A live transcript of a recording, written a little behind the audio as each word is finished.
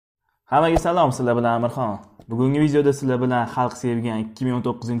Hammaga salom, sizlar bilan Amirxon. Bugungi videoda sizlar bilan xalq sevgan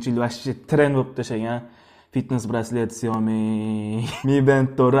 2019-yil vashchi trend bo'lib tashagan fitness braslet Xiaomi Mi Band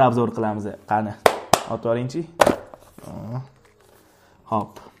to'g'ri obzor qilamiz. Qani, o'tiringchi.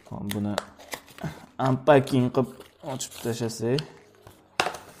 Hop, buni unpacking qilib ochib tashlasak.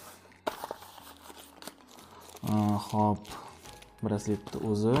 Hop, brasletni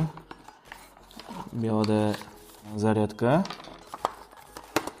o'zi. Bu yerda zaryadka.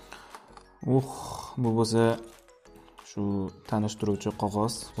 Bu bo'lsa shu tanishtiruvchi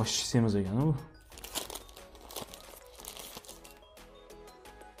qog'oz. Vosh semiz ekan u.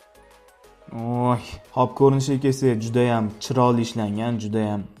 Oy, hop ko'rinishiga kelsa juda ham chiroyli ishlangan, juda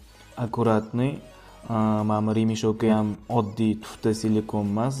ham akkuratniy. Mana remishokka ham oddiy tufta silikon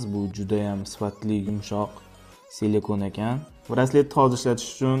emas, bu juda ham sifatli, yumshoq silikon ekan. Brasletni hozir ishlatish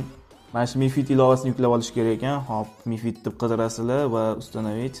uchun mana shu Mi Fit ilovasini yuklab olish kerak ekan. Hop, Mi Fit deb qidirasizlar va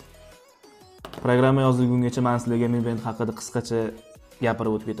установить. Programma yozilgungacha men sizlarga Mi Band haqida qisqacha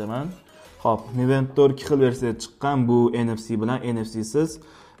gapirib o'tib ketaman. Hop, Mi Band 2 xil versiya chiqqan. Bu NFC bilan NFC siz.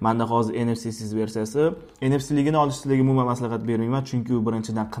 Menda hozir NFC siz versiyasi. NFC ligini olish sizlarga umuman maslahat bermayman, chunki u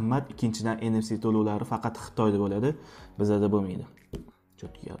birinchidan qimmat, ikkinchidan NFC to'lovlari faqat Xitoyda bo'ladi, bizda bo'lmaydi.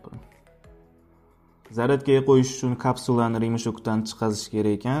 Chotki gapiring. Zaryadkaga qo'yish uchun kapsulani remishokdan chiqazish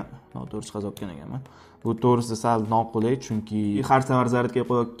kerak ekan. Noto'g'ri chiqazayotgan ekanman. Bu to'g'risi sal noqulay, chunki har safar zaryadkaga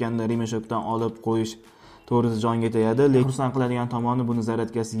qo'yayotganda remishokdan olib qo'yish to'g'risi jonga tegadi. Lekin xursand qiladigan tomoni, buni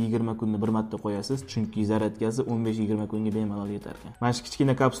zaryadkasi 20 kunda bir marta qo'yasiz, chunki zaryadkasi 15-20 kunga bemalol yetar ekan. Mana shu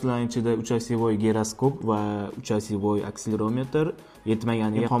kichkina kapsulaning ichida 3-osiyovoy giroskop va 3-osiyovoy akselerometr,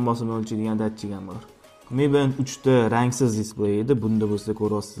 yetmaganiga qon bosimini o'lchaydigan datchik ham bor. Mi Band 3 ta rangsiz displey edi. Bunda bo'lsa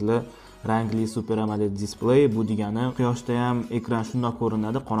ko'rasizlar, rangli Super AMOLED displey. Bu degani quyoshda ham ekran shunday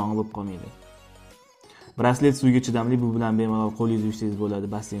ko'rinadi, qorong'i bo'lib qolmaydi. Braslet suvga chidamli, bu bilan bemalol qo'lingizni yuvsangiz bo'ladi,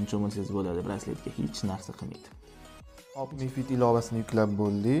 basseyn cho'milsangiz bo'ladi, brasletga hech narsa qilmaydi. Hop, Mi Fit ilovasini yuklab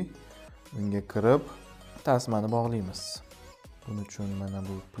bo'ldik. Bunga kirib tasmani bog'laymiz. Buning uchun mana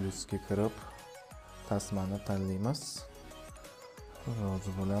bu plusga kirib tasmani tanlaymiz.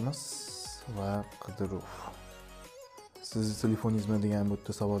 Rozi bo'lamiz va qidiruv. Sizning telefoningizmi degan bu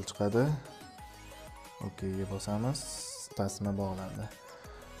yerda savol chiqadi. OKga bosamiz. Tasma bog'landi.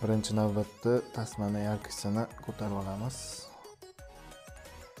 Birinchi navbatda tasmani yarkisini ko'tarib olamiz.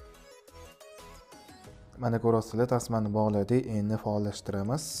 Mana ko'rasizlar, tasmani bog'ladik, endi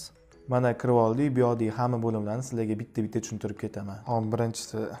faollashtiramiz. Mana kirib oldik, bu yerdagi hamma bo'limlarni sizlarga bitta-bitta tushuntirib ketaman. Hop,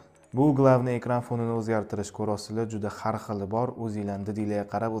 birinchisi bu glavniy ekran fonini o'zgartirish. Ko'rasizlar, juda har xili bor, o'zingizlarning didingizga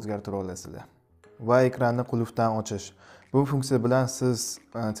qarab o'zgartira olasizlar. Va ekranni qulfdan ochish. Bu funksiya bilan siz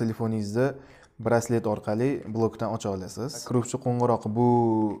telefoningizni braslet orqali blokdan ocha olasiz. Kiruvchi qo'ng'iroq, bu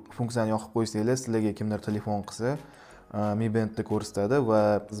funksiyani yoqib qo'ysanglar, sizlarga kimdir telefon qilsa, Mi Bandni ko'rsatadi va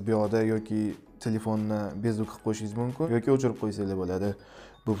siz bu yerda yoki telefonni bezuk qilib qo'yishingiz mumkin yoki o'chirib qo'ysanglar bo'ladi.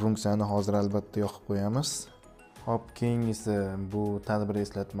 Bu funksiyani hozir albatta yoqib qo'yamiz. Hop, keyingisi bu tadbir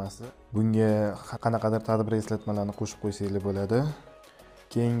eslatmasi. Bunga qanaqadir tadbir eslatmalarni qo'shib qo'ysanglar bo'ladi.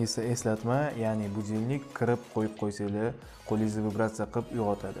 Keyingisi eslatma, ya'ni budilnik kirib qo'yib qo'ysanglar, qo'lingizni vibratsiya qilib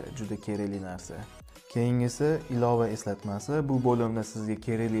uyg'otadi. Juda kerakli narsa. Keyingisi ilova eslatmasi. Bu bo'limda sizga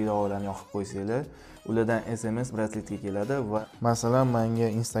kerakli ilovalarni yoqib qo'ysanglar, ulardan SMS brasletga keladi va masalan, menga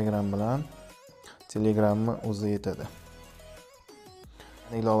Instagram bilan Telegramni o'zi yetadi.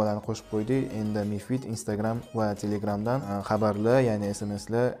 Ilovalarni qo'shib qo'ydik. Endi Mi Fit, Instagram va Telegramdan xabarlar, ya'ni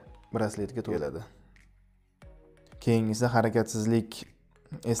SMSlar brasletga keladi. Keyingisi harakatsizlik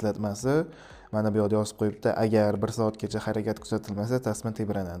eslatmasi. Mana bu yerda yozib qo'yibdi, agar 1 soatgacha harakat kuzatilmasa, tasma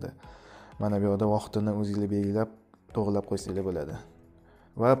tebranadi. Mana bu yerda vaqtini o'zingizlar belgilab, to'g'rilab qo'ysanglar bo'ladi.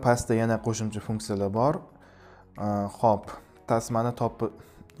 Va pastda yana qo'shimcha funksiyalar bor. Hop, tasmani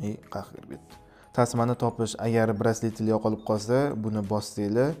topish, agar brasletingiz yo'qolib qolsa, buni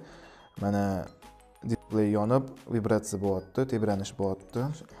bossanglar, mana displey yonib, vibratsiya bo'lyapti, tebranish bo'lyapti.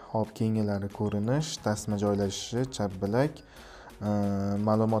 Hop, keyingilari ko'rinish, tasma joylashishi, chap bilak.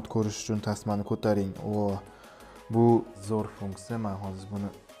 Ma'lumot ko'rish uchun tasmani ko'taring. Bu zo'r funksiya. Men hozir buni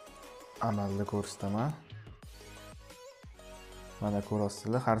amalda ko'rsataman. Mana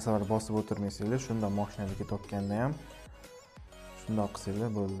ko'rasizlar, har safar bosib o'tirmaysizlar, shunda mashinadagi topganda ham shunday qilsanglar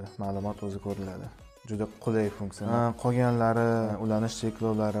bo'ldi. Ma'lumot o'zi ko'riladi. Juda qulay funksiya. Qolganlari ulanish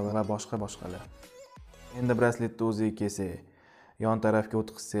cheklovlari va boshqalar. Endi brasletni o'ziga kelsak, yon tarafga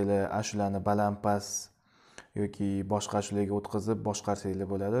o'tkazsanglar, ashulani baland-past yoki boshqa ashulaga o'tkazib boshqarsanglar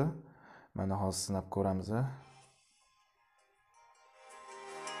bo'ladi. Mana hozir sinab ko'ramiz.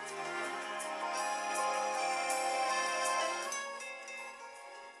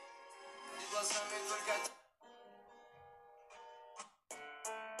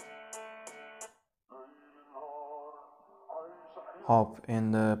 Hop,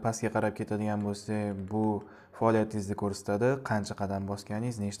 endi pastga qarab ketadigan bo'lsak, bu faoliyatingizni ko'rsatadi. Qancha qadam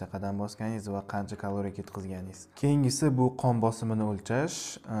bosganingiz, nechta qadam bosganingiz va qancha kaloriya ketkazganingiz. Keyingisi bu qon bosimini o'lchash.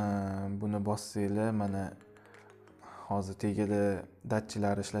 Buni bossanglar, mana hozir tegida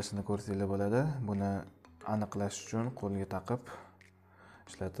datchilari ishlashini ko'rsanglar bo'ladi. Buni aniqlash uchun qo'lga taqib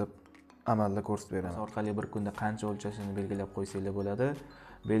ishlatib amalda ko'rsatib beraman. Orqali bir kunda qancha o'lchashini belgilab qo'ysanglar bo'ladi.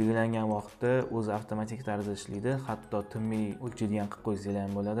 Belgilangan vaqtda o'zi avtomatik tarzda ishlaydi. Hatto tinmay o'lchaydigan qilib qo'ysanglar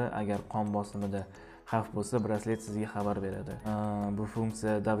ham bo'ladi. Agar qon bosimida xavf bo'lsa, braslet sizga xabar beradi. Bu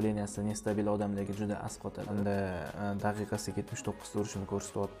funksiya davleniyasi nestabil odamlarga juda asqotadi. Unda daqiqasiga 79 ta urishini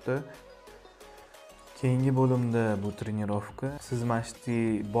ko'rsatyapti. Keyingi bo'limda bu trenirovka. Siz mashti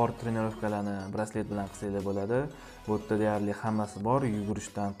bor trenirovkalarni braslet bilan qilsanglar bo'ladi. Bu yerda deyarli hammasi bor,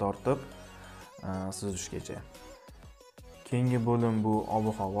 yugurishdan tortib suzishgacha. Keyingi bo'lim bu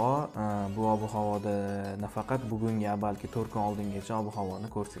ob-havo. Bu ob-havoda nafaqat bugungi, balki 4 kun oldingacha ob-havoni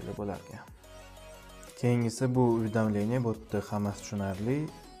ko'rsanglar bo'lar ekan. Keyingisi bu уведомление, bu yerda hammasi tushunarli.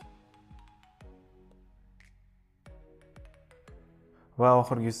 Va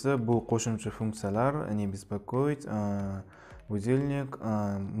oxirgisi bu qo'shimcha funksiyalar, не беспокоить, будильник,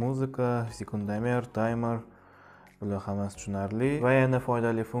 muzika, sekundomer, timer. Bular hammasi tushunarli. Va yana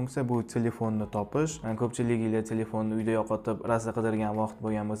foydali funksiya bu telefonni topish. Ko'pchiliginglar telefonni uyda yo'qotib, rosa qidirgan vaqt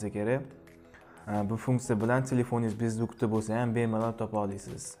bo'lgan bo'lsa kerak. Bu funksiya bilan telefoningiz bezbukda bo'lsa ham bemalol topa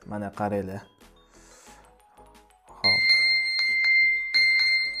olasiz. Mana qaranglar. Xo'p.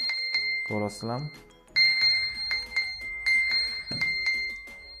 Ko'rasizlarmi?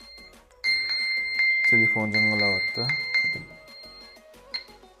 Telefon jing'ilayapti.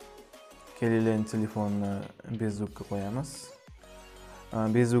 Kelinglar telefonni bezbukka qo'yamiz.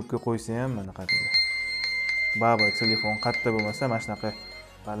 Bezbukka qo'ysa ham mana qaranglar. Baba telefon qatta bo'lmasa, mana shunaqa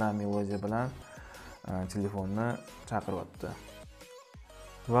baland melodiya bilan telefonni chaqiryapti.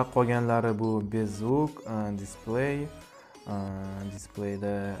 Va qolganlari bu bezbuk, display.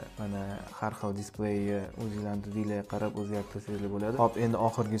 Displeyda mana har xil displeyga o'zingizlarning didinglarga qarab o'zgartirsangiz bo'ladi. Hop, endi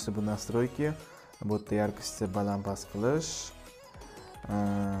oxirgisi bu настройки. Bu yerda яркостni baland-past qilish,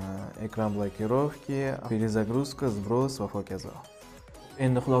 ekran blokirovki, перезагрузка, сброс va hokazo.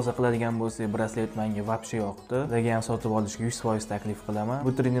 Endi xulosa qiladigan bo'lsak, braslet menga vobshe yoqdi. Sizlarga ham sotib olishga 100% taklif qilaman.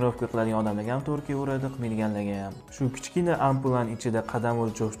 Bu trenirovka qiladigan odamlarga ham to'g'ri kelaveradi, qilmaydiganlarga ham. Shu kichkina ampulani ichida qadam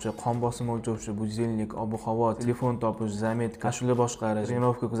o'lchovchi, qon bosimi o'lchovchi, budilnik, ob-havo, telefon topish, zametka, ashula boshqarish,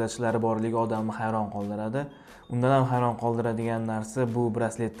 trenirovka kuzatishlari borligi odamni hayron qoldiradi. Undan ham hayron qoldiradigan narsa bu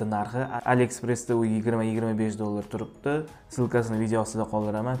brasletning narxi. Aliexpressda u $20-25 turibdi. Silkasini video ostida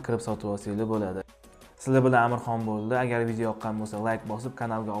qoldiraman, kirib sotib olsanglar bo'ladi. Sizlar bilan Amirxon bo'ldi. Agar video yoqqan bo'lsa, like bosib,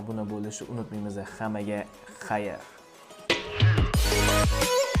 kanalga obuna bo'lishni unutmaymiz. Hammaga xayr.